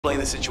Explain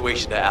the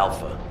situation to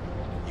Alpha.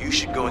 You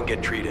should go and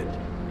get treated.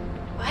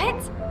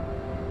 What?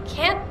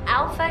 Can't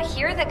Alpha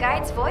hear the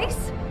guide's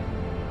voice?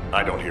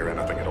 I don't hear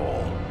anything at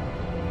all.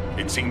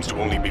 It seems to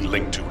only be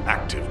linked to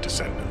active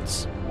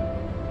descendants.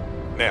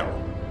 Now,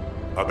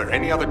 are there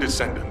any other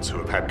descendants who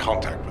have had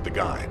contact with the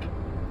guide?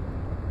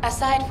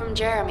 Aside from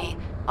Jeremy,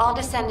 all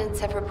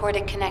descendants have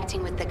reported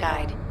connecting with the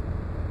guide.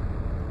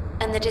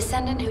 And the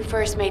descendant who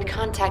first made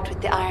contact with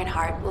the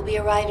Ironheart will be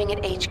arriving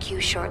at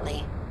HQ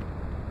shortly.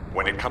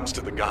 When it comes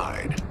to the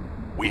guide,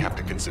 we have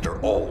to consider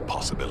all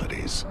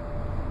possibilities.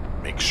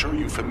 Make sure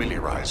you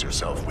familiarize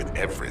yourself with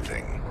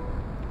everything.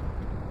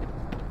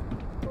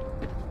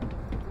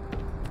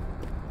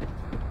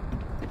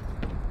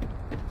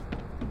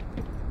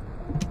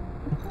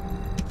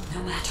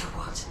 No matter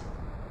what,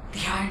 the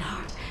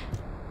Ironheart.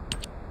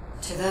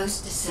 To those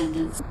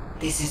descendants,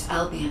 this is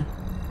Albion.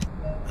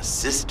 A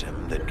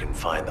system that can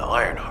find the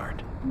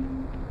Ironheart.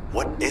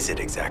 What is it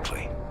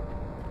exactly?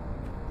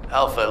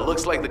 Alpha, it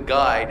looks like the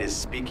guide is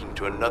speaking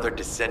to another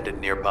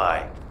descendant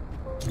nearby.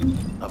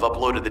 I've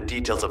uploaded the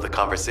details of the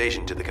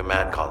conversation to the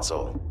command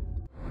console.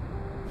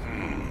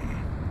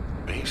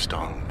 Based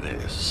on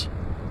this,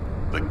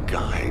 the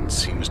guide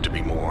seems to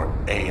be more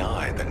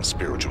AI than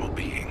spiritual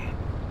being.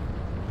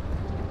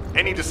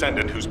 Any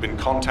descendant who's been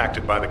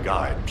contacted by the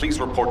guide, please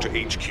report to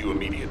HQ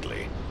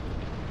immediately.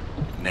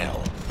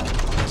 Nell,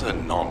 as a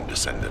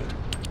non-descendant,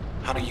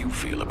 how do you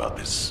feel about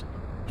this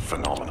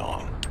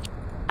phenomenon?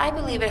 I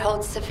believe it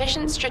holds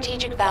sufficient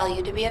strategic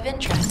value to be of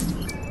interest.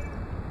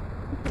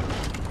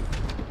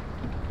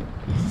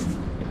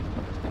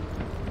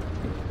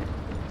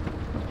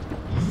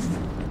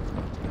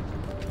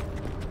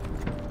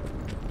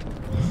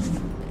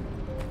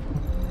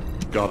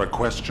 Got a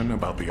question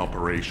about the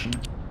operation?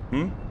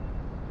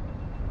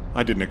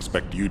 I didn't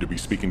expect you to be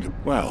speaking to...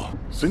 Well,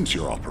 since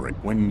you're operating,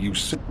 when you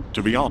sit...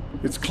 To be on,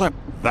 it's clever.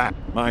 That,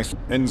 nice,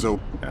 Enzo,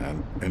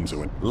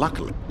 and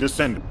luckily,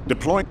 descend,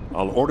 deploy,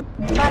 I'll order...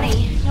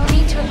 Bunny, you'll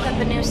need to equip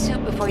a new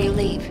suit before you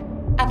leave.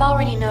 I've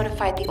already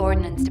notified the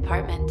Ordnance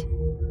Department.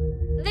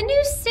 The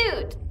new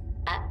suit.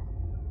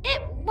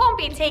 It won't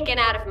be taken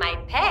out of my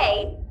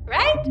pay,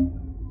 right?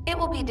 It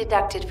will be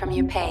deducted from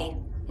your pay,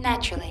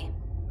 naturally.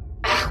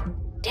 Ah,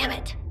 damn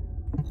it.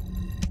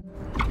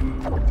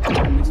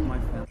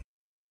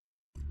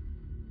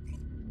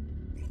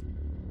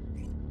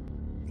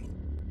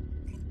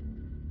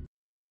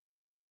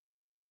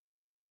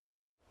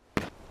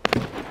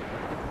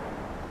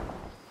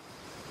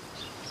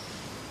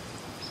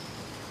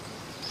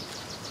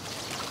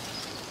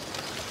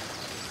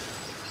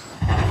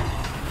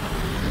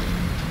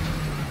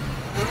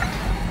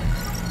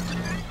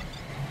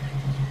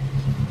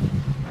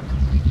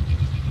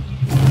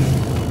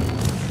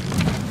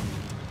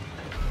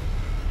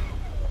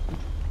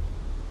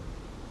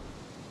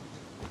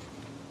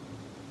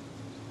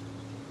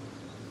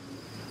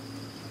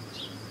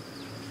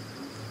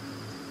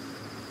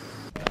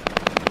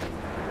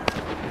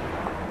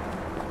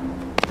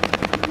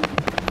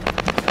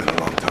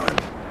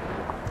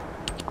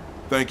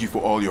 Thank you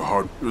for all your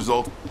hard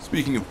results.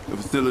 Speaking of the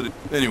facility,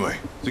 anyway,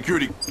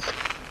 security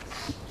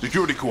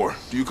Corps,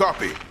 do you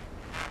copy?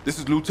 This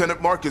is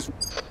Lieutenant Marcus.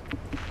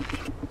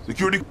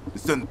 Security,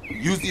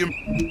 use the...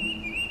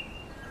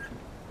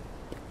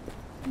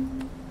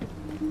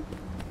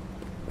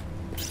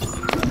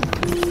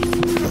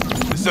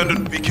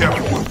 Descendant, be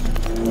careful.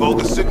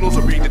 Bogus signals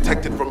are being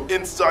detected from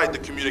inside the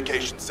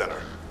communication center.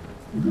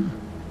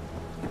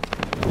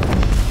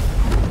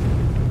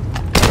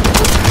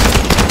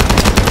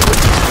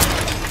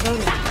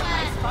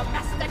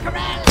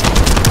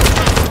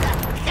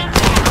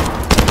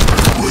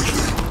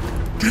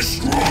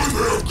 Destroy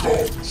their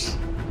comms!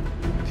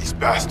 These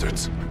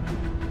bastards.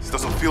 This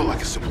doesn't feel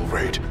like a simple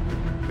raid.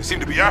 They seem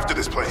to be after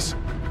this place.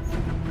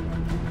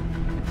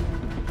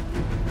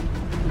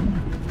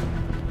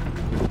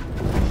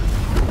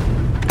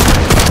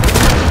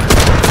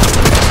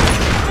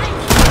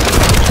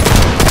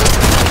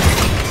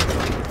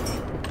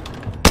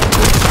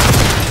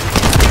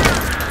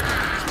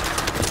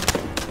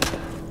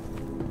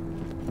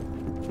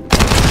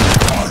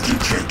 I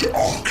detect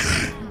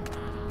Arcane.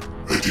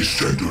 A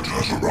descendant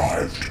has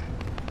arrived.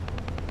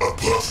 A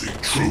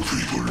perfect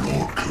trophy for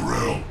Lord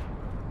Carell.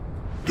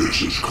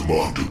 This is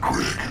Commander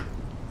Greg.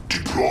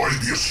 Deploy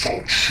the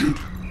assault ship.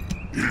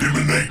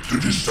 Eliminate the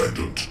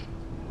descendant.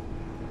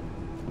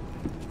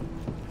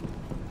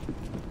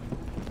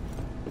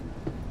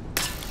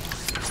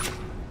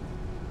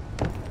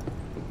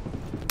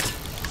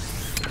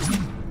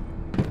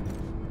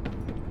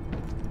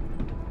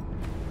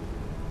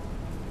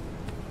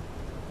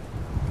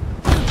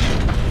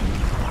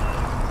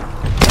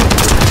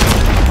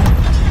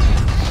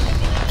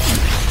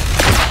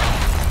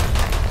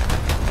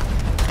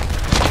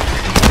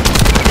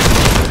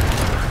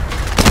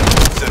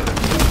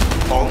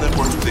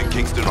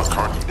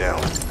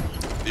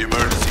 The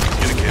emergency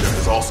communicator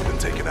has also been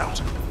taken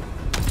out.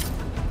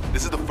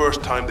 This is the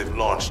first time they've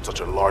launched such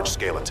a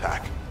large-scale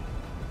attack.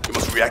 We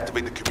must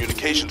reactivate the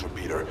communications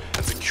repeater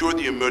and secure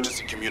the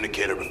emergency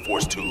communicator before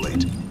it's too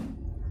late.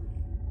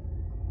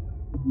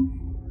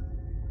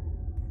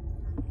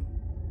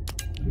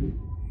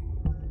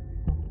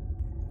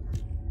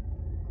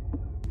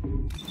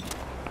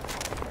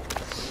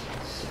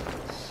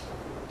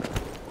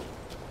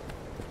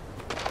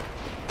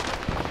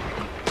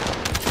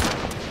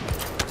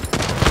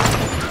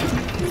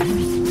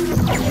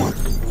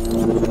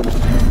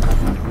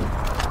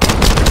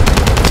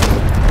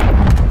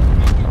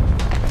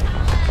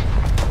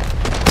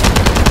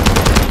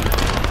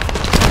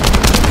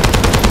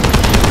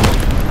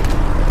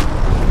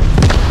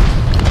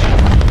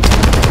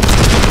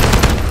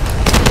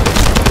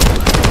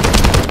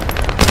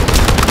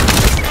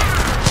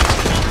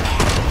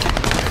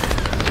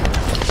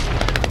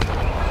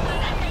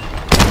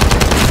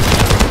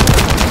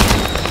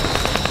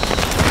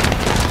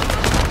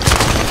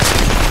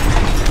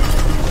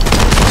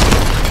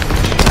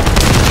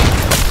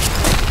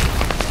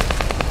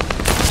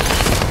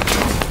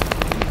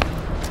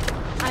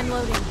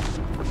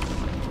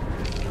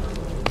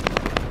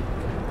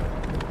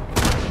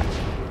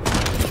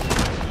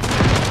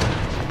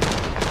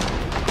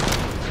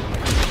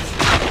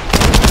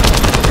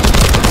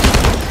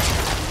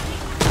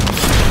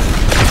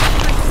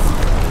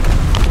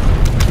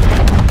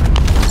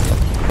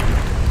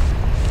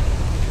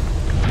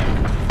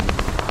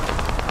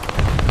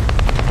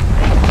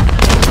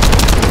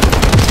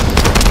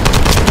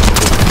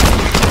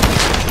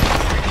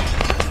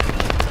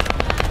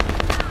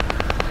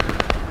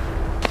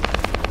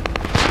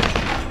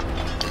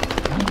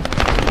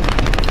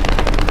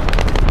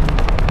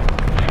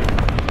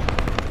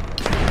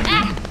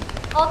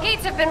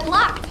 Have been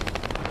blocked.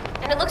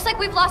 And it looks like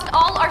we've lost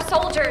all our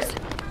soldiers.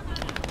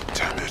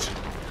 Damn it.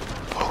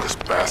 Focus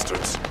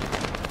bastards.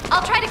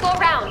 I'll try to go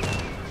around.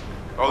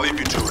 I'll leave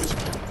you to it.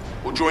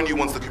 We'll join you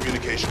once the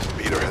communications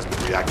repeater has been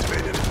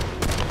reactivated.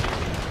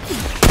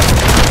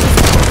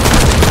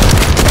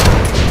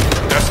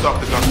 That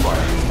stopped the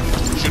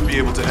gunfire. We should be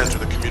able to enter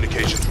the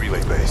communications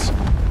relay base.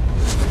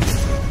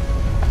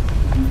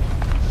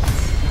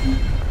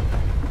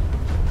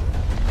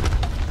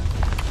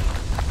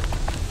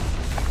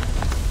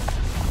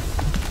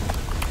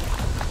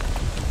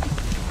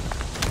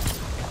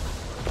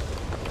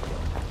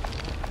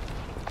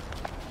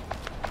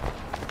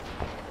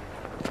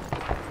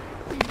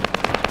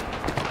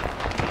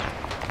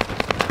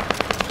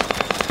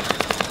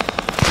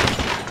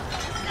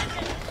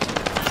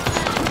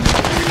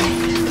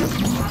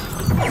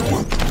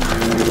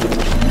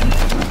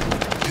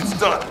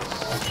 Done.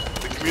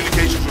 The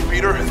communications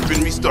repeater has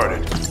been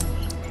restarted.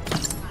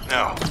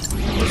 Now,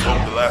 let's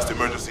hope the last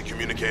emergency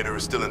communicator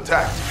is still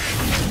intact.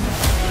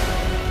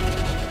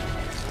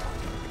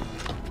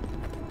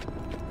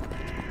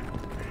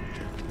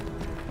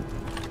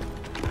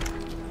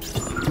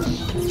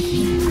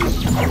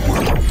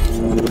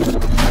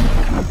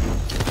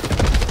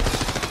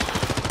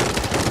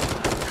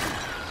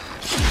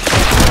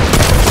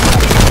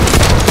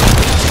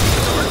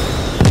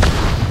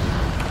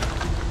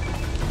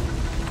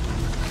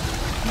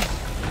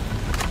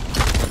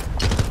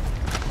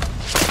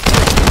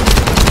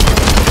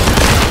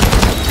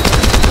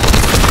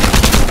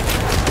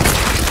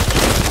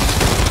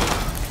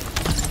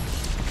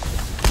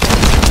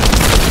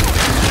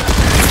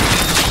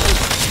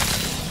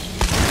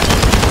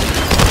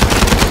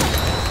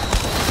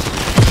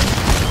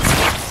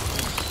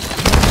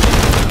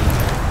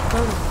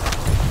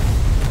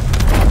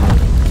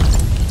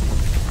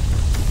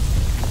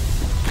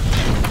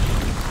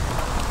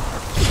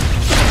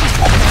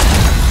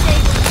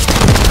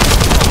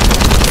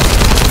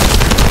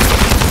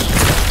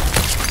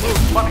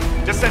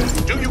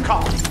 Descendant, do you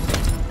copy?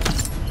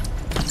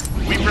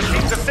 We've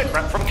received a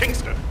sitrep from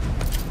Kingston.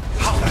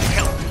 How the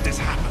hell did this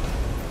happen?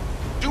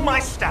 Do my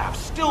staff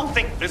still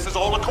think this is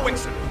all a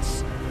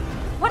coincidence?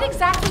 What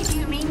exactly do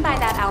you mean by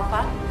that,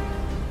 Alpha?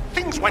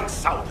 Things went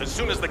south as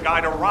soon as the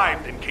guide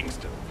arrived in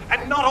Kingston.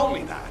 And not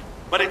only that,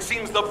 but it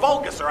seems the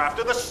Vulgus are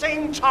after the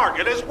same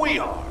target as we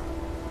are.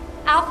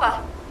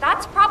 Alpha,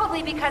 that's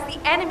probably because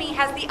the enemy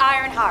has the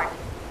Iron Heart.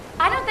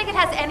 I don't think it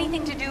has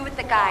anything to do with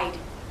the guide.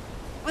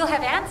 We'll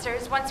have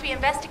answers once we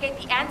investigate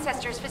the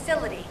Ancestors'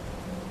 facility.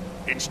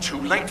 It's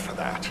too late for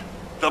that.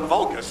 The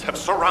Vulgus have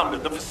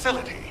surrounded the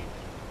facility.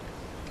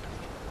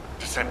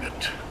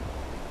 Descendant,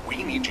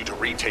 we need you to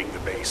retake the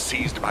base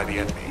seized by the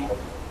enemy.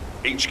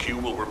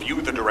 HQ will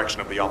review the direction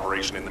of the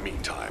operation in the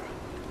meantime.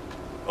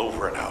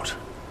 Over and out.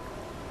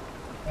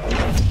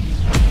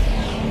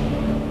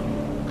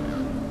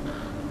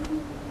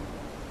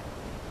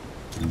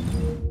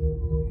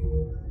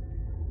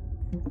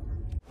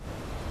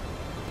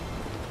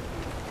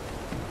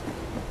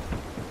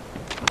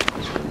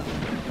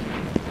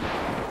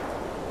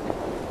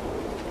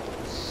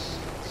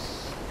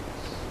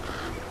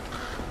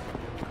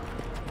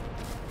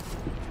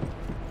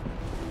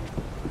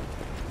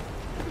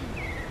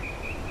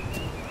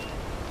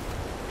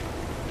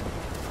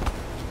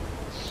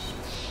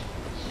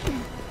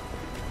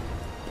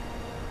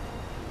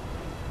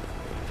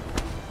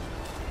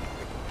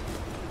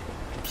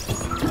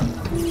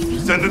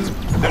 Descendants,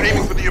 they're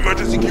aiming for the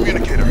emergency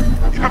communicator.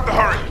 You have to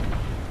hurry.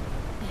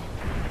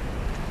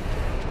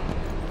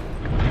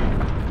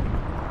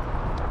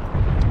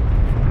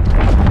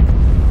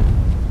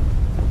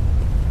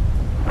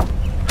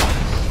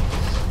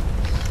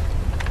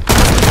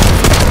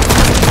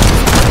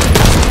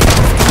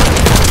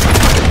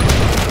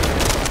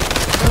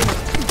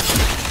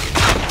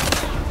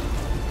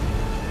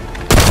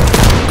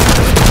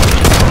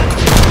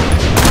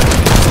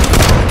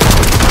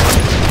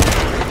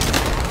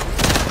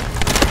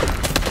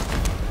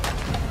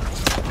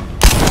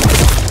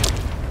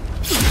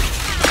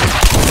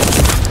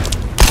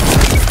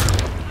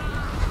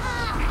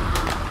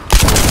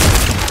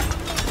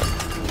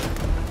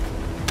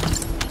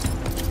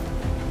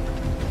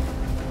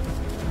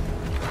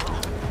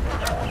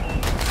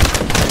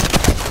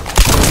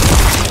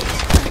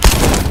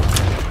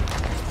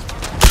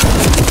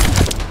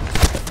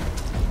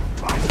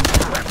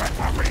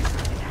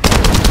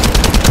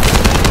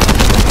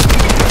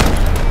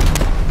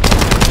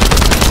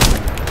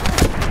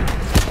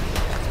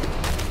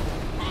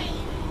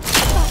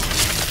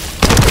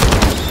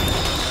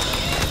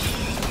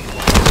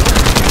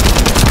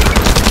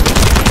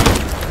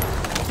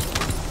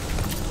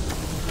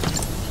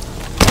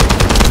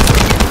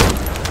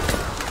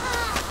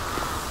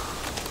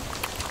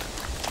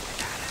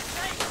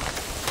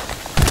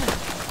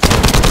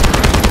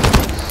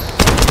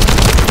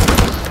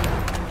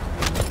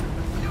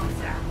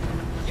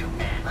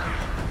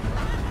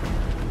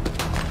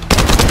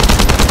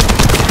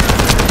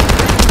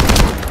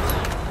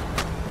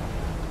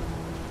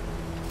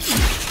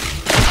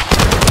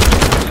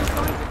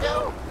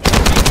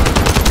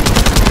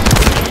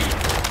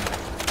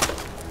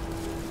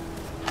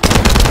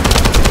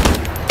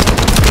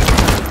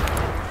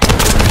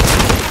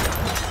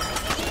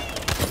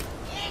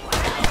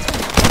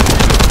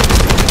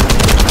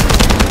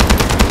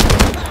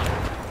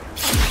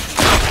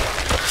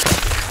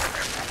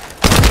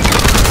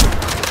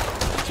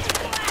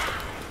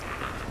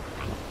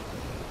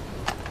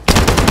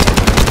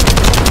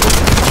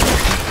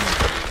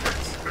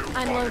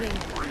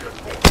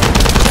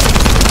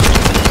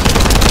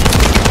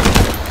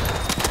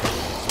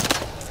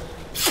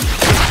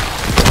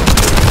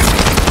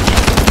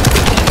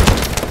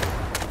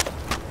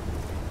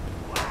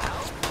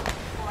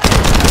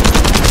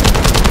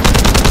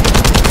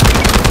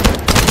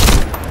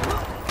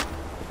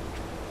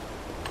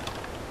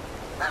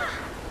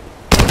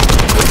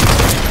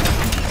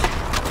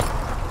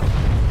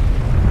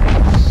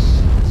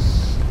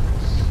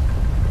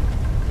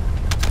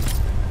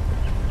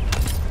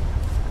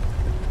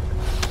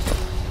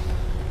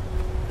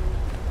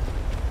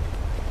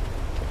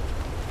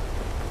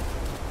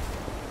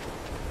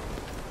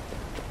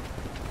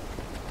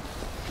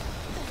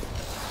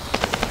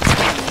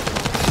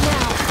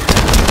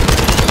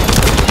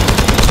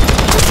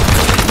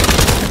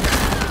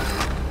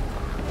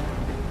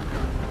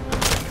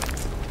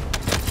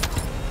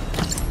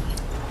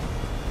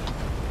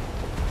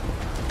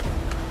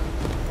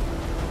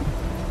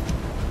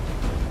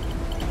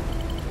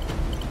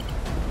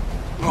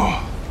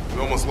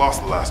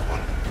 lost the last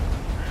one.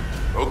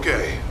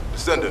 Okay,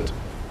 Descendant,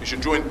 you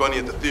should join Bunny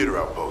at the theater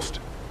outpost.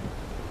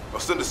 I'll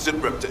send a sit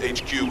rep to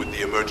HQ with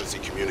the emergency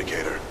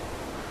communicator.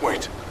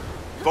 Wait,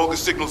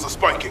 Vulgus signals are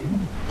spiking.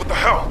 What the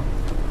hell?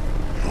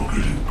 You're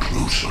getting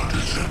closer,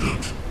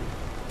 Descendant.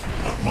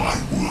 But my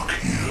work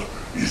here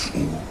is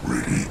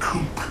already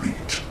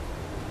complete.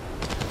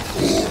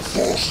 All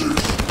forces,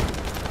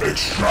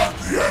 extract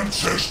the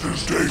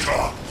Ancestors'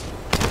 data.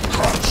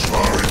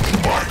 Transfer it to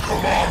my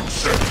command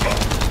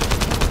center.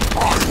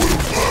 I will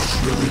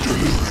personally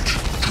deliver it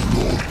to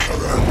Lord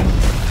Carell.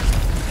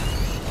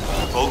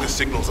 Vulgus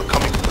signals are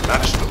coming from the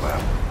management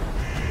lab.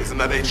 Isn't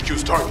that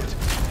HQ's target?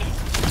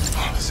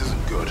 Oh, this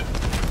isn't good. I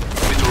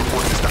need to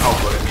report this to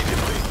Alpha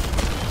immediately.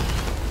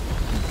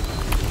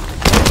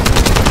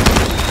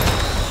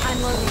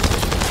 I'm loading.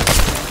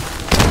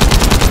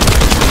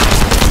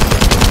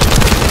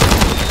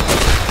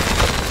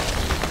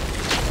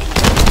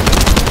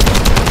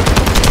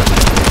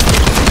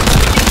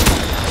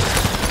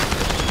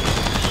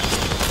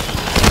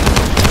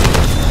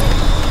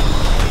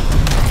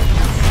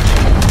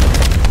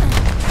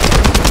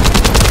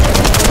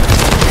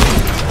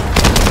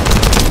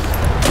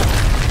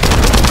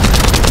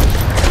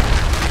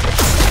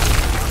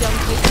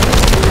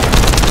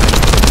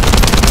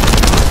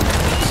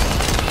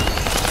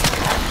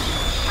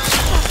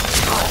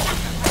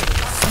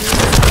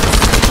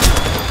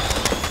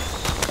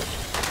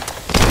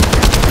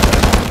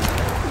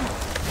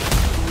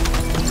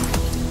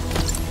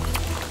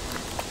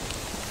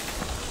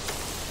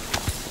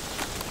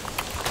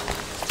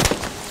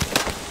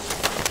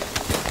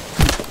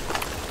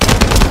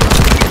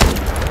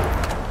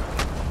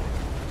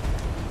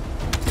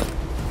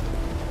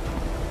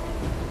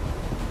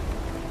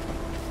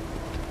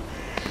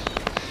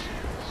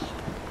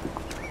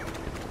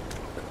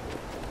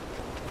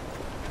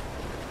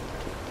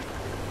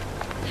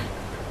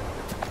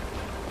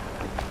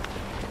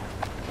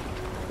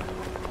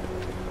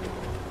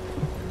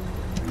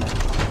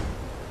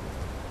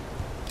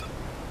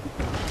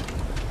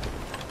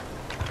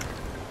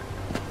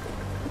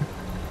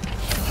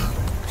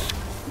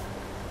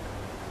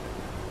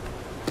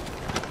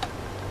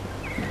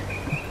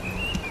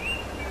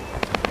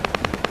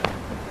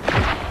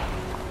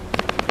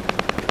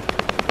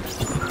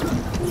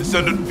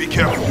 Descendant, be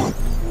careful.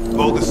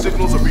 Vulgus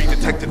signals are being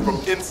detected from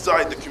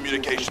inside the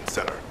communication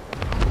center.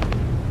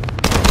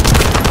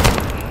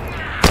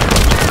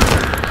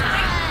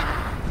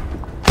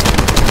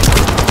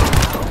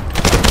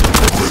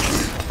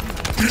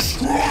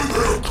 Destroy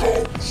their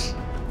comms!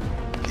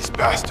 These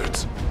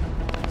bastards.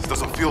 This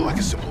doesn't feel like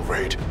a simple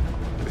raid.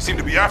 They seem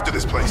to be after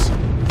this place.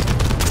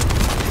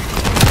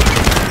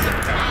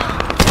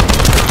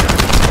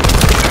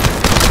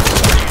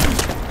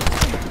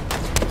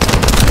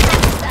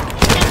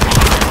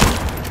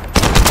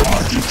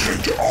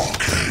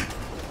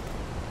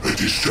 The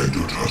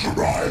Descendant has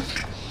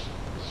arrived.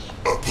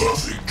 A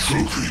perfect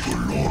trophy for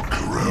Lord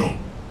Carell.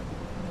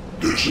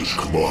 This is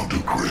Commander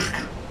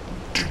Greg.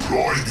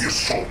 Deploy the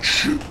assault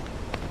ship.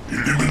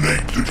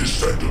 Eliminate the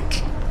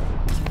Descendant.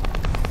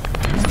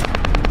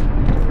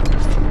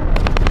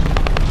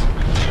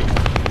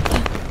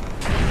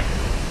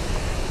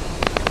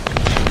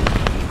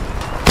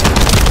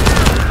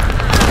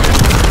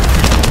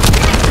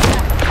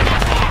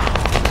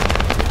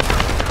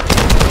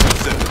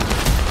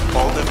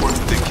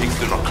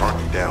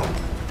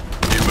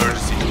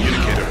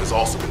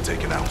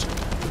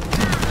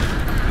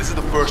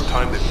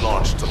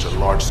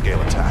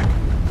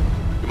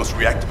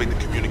 Reactivate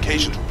the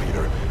communications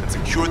repeater and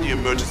secure the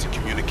emergency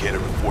communicator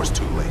before it's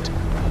too late.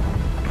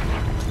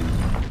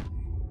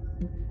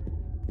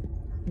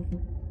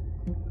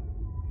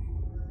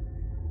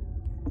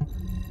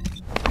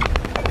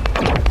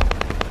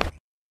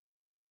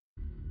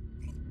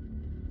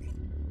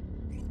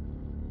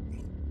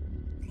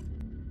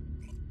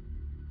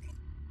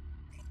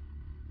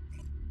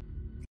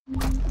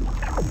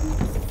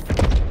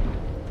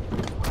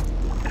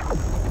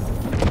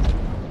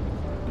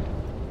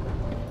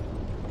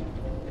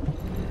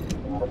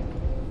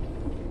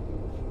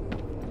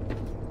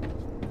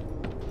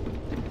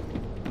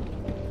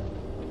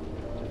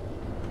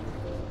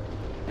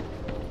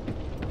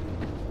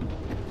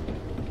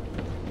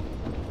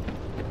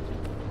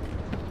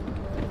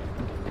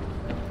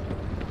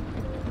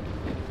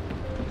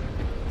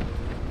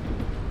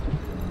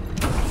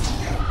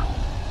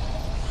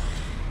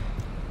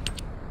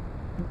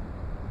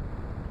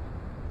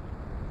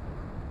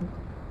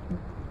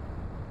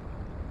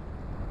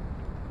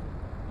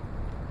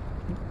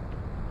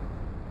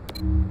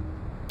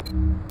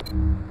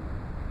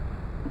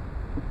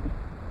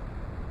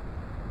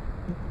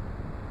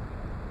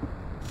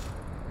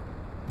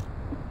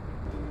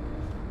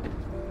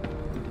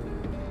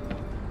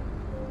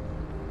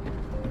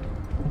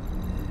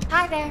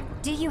 Hi there.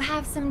 Do you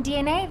have some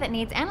DNA that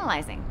needs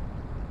analyzing?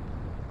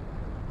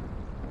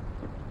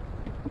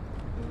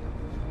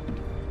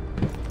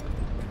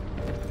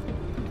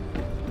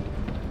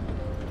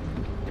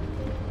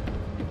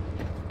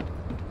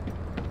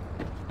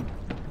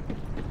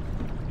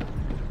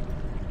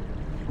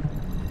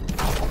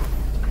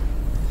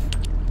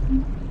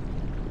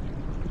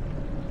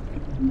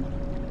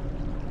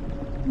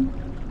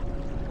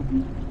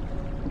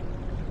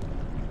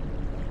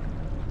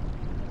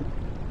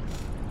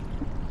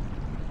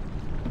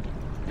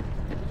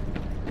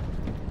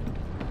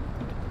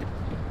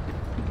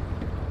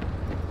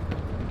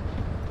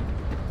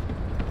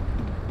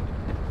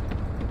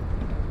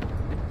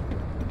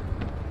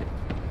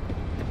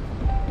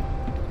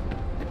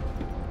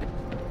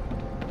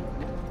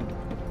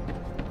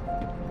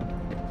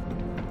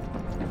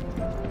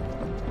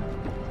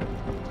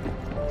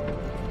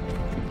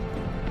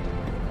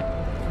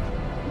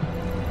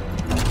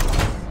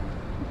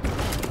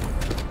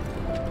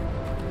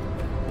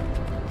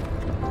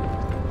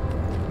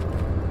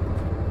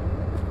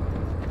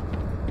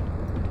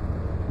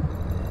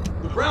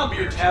 Brown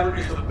Beer Tavern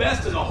is the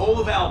best in the whole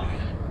of Albion.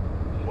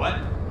 What?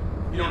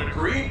 You don't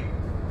agree?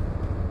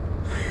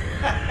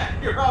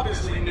 You're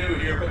obviously new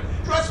here, but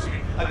trust me,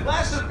 a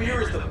glass of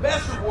beer is the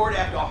best reward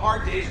after a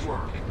hard day's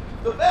work.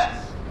 The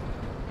best.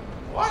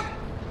 What?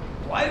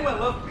 Why do I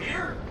love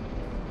beer?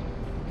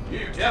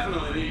 You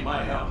definitely need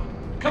my help.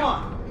 Come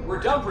on,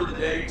 we're done for the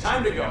day.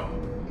 Time to go.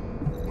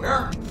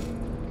 Where?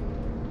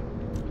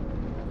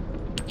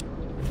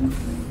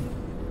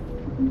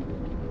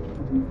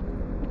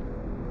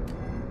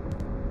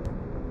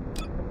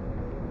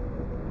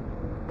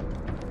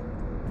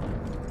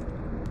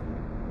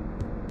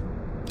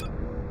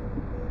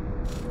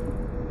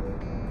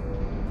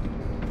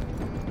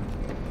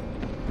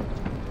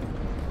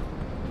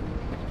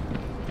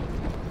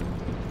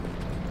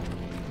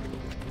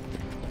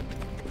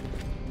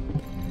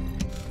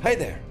 Hi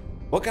there.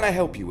 What can I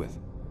help you with?